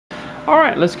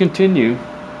Alright, let's continue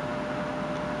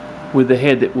with the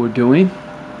head that we're doing.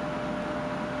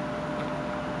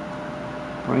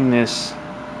 Bring this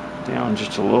down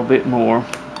just a little bit more.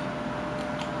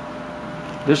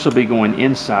 This will be going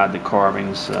inside the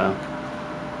carvings, but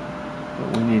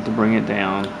we need to bring it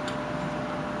down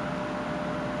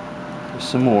just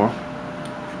some more.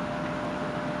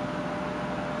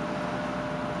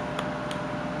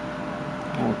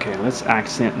 Okay, let's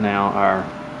accent now our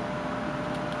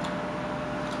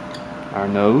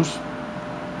nose.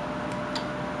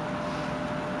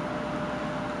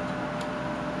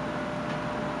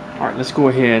 Alright, let's go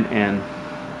ahead and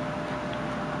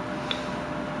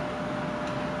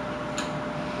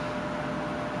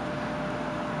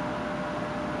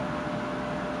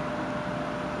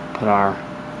put our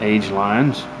age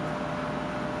lines.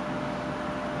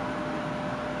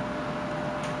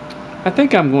 I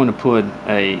think I'm going to put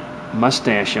a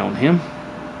mustache on him.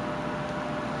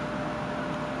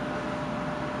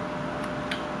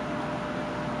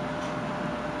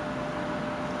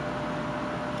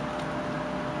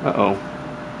 Uh-oh.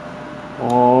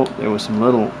 Oh, there was some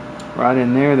little, right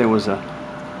in there, there was a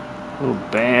little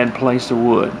bad place of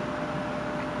wood.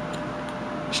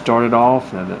 Started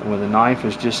off with a knife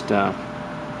is just so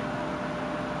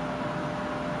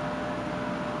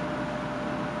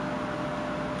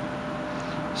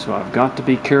I've got to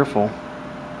be careful.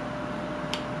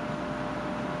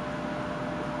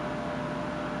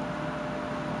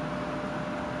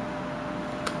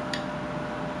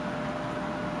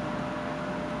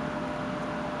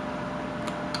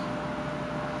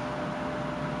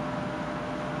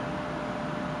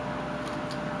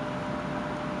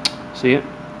 See it?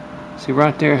 See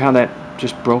right there how that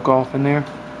just broke off in there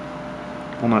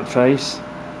on that face?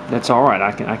 That's all right.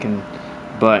 I can,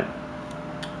 but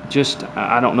just,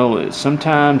 I don't know,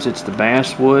 sometimes it's the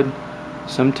basswood,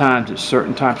 sometimes it's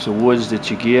certain types of woods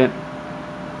that you get,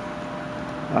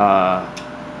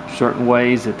 certain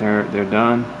ways that they're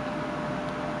done,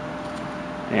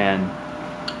 and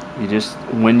you just,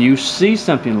 when you see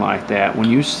something like that, when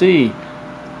you see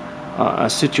a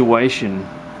situation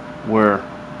where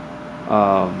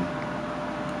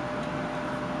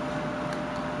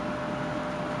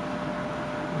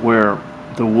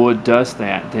the wood does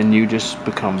that, then you just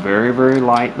become very, very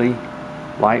light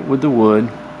with the wood.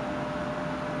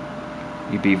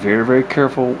 You be very, very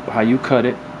careful how you cut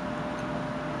it,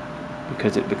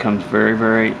 because it becomes very,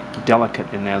 very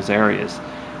delicate in those areas.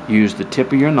 Use the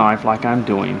tip of your knife like I'm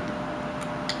doing.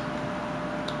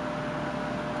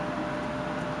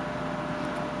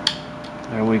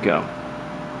 There we go.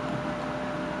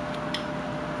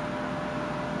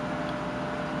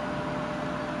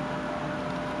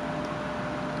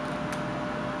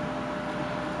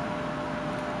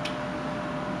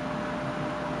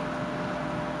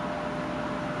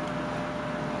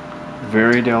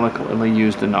 Very delicately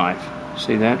use the knife.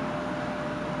 See that?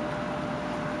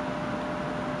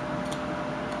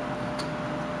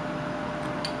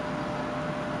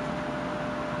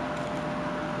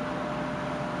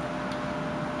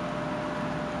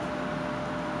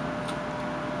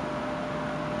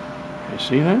 You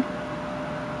see that?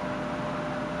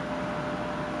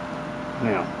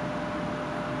 Now,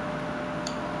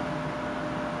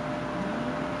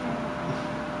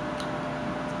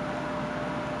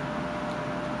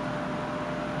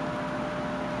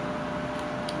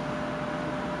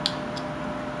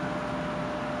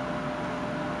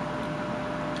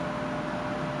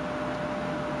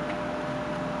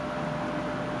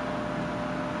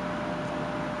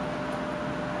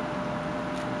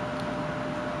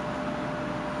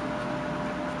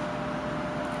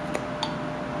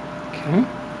 okay.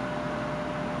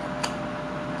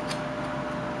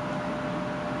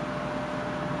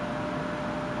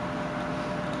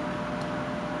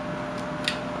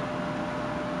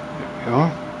 There we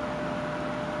are.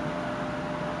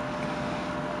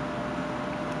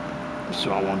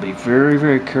 So I want to be very,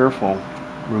 very careful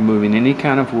removing any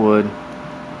kind of wood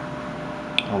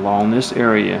along this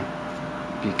area,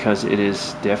 because it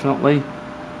is definitely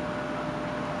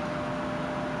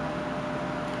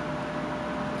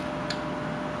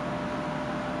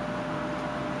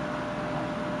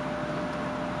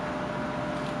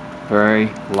very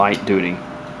light duty.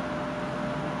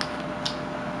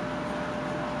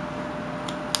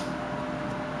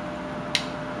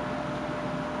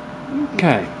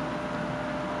 Okay.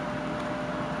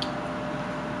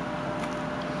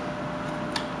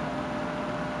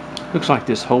 Looks like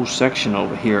this whole section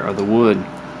over here of the wood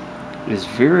is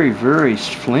very, very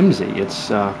flimsy. It's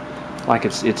like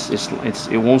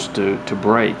it wants to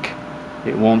break.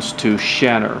 It wants to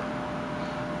shatter.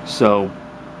 So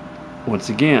once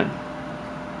again,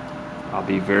 I'll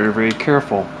be very, very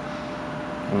careful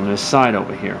on this side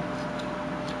over here.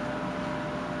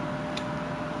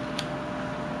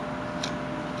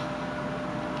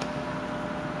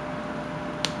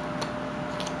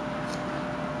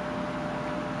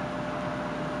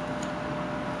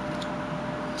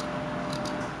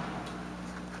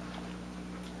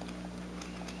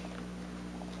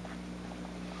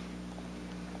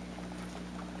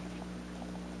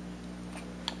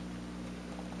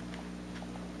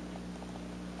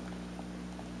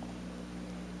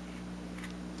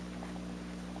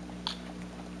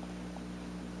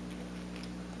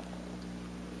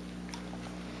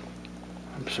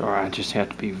 I'm sorry, I just have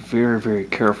to be very, very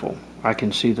careful. I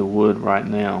can see the wood right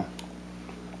now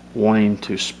wanting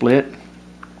to split.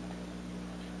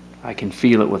 I can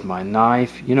feel it with my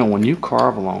knife. You know, when you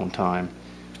carve a long time,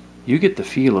 you get the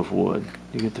feel of wood.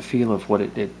 You get the feel of what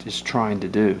it is trying to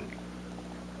do.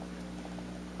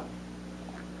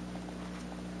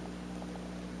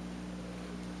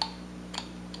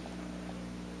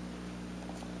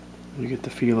 You get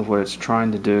the feel of what it's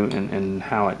trying to do and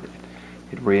how it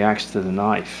reacts to the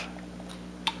knife.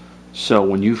 So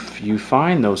when you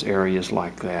find those areas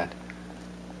like that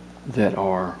that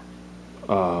are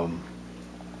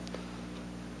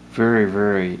very,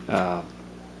 very,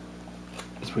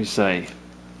 as we say,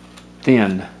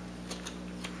 thin,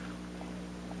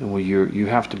 well, you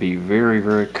have to be very,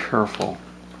 very careful.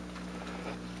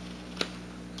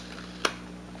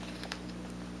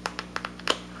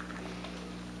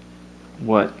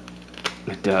 What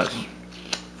it does.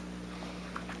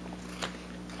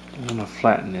 I'm going to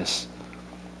flatten this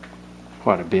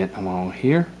quite a bit along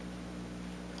here.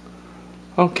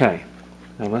 Okay,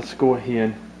 now let's go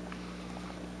ahead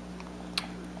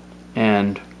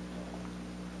and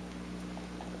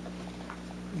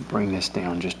bring this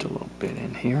down just a little bit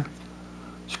in here.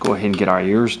 Let's go ahead and get our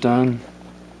ears done.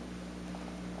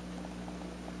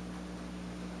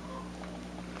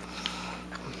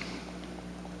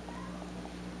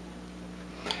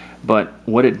 But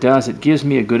what it does, it gives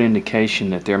me a good indication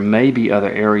that there may be other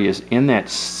areas in that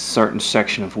certain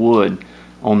section of wood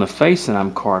on the face that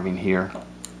I'm carving here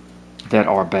that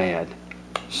are bad.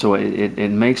 So it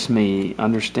makes me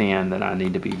understand that I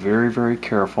need to be very, very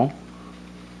careful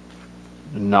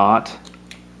not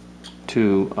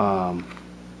to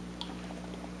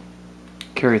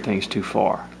carry things too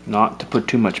far, not to put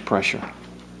too much pressure.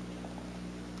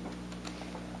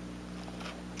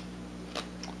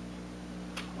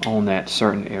 On that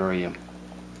certain area.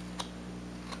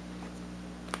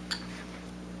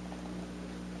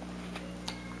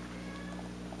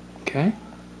 Okay,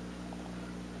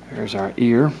 there's our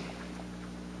ear.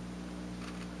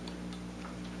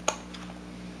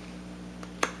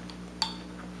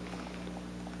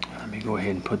 Let me go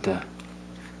ahead and put the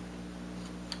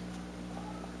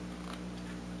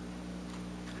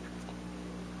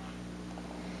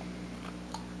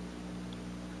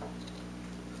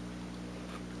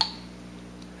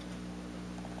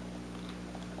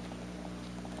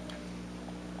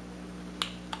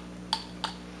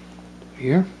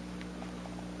here.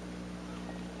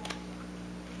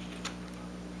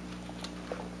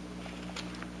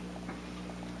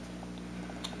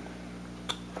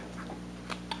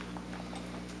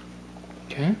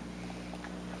 Okay.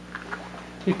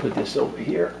 Let me put this over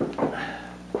here.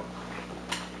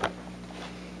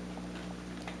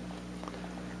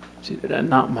 See, did I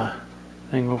knock my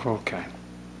thing over? Okay.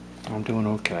 I'm doing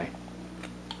okay.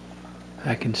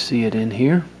 I can see it in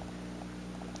here.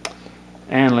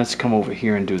 And let's come over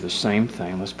here and do the same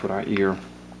thing. Let's put our ear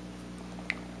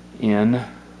in.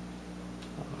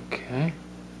 Okay.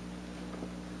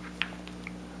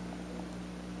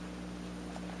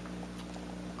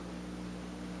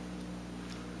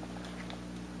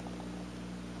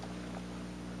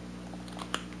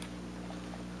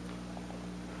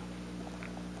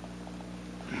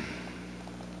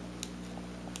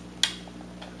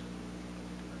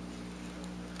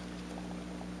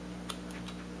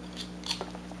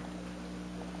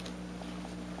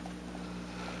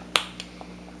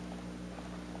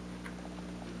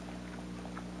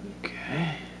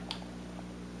 Okay.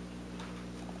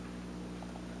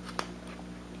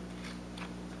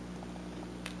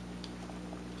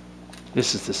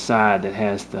 This is the side that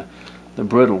has the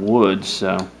brittle wood,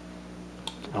 so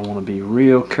I want to be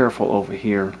real careful over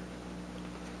here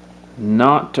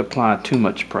not to apply too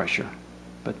much pressure,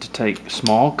 but to take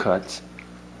small cuts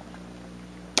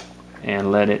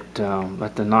and let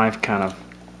the knife kind of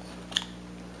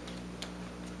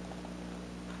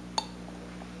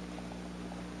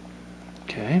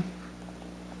okay.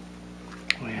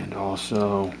 And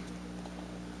also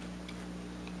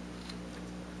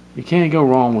You can't go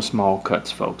wrong with small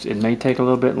cuts, folks. It may take a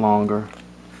little bit longer,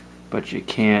 but you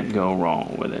can't go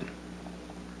wrong with it.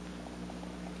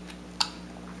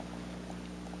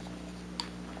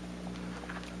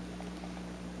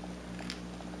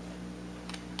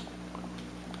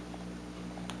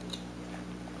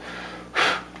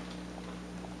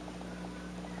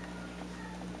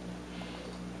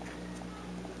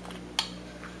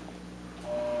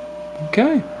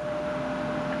 Okay,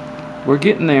 we're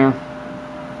getting there.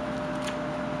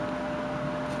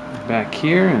 Back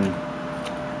here and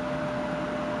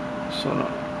sort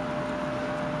of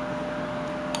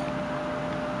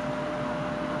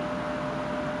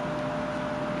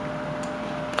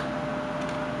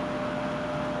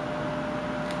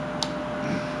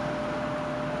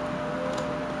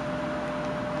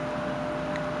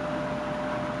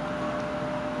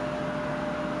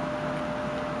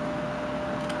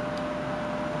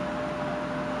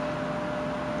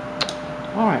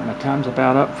all right, my time's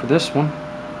about up for this one.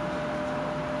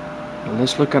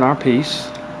 Let's look at our piece.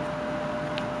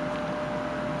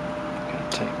 Gotta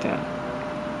take that.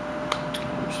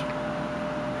 Oops.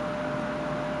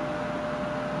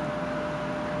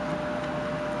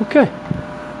 Okay.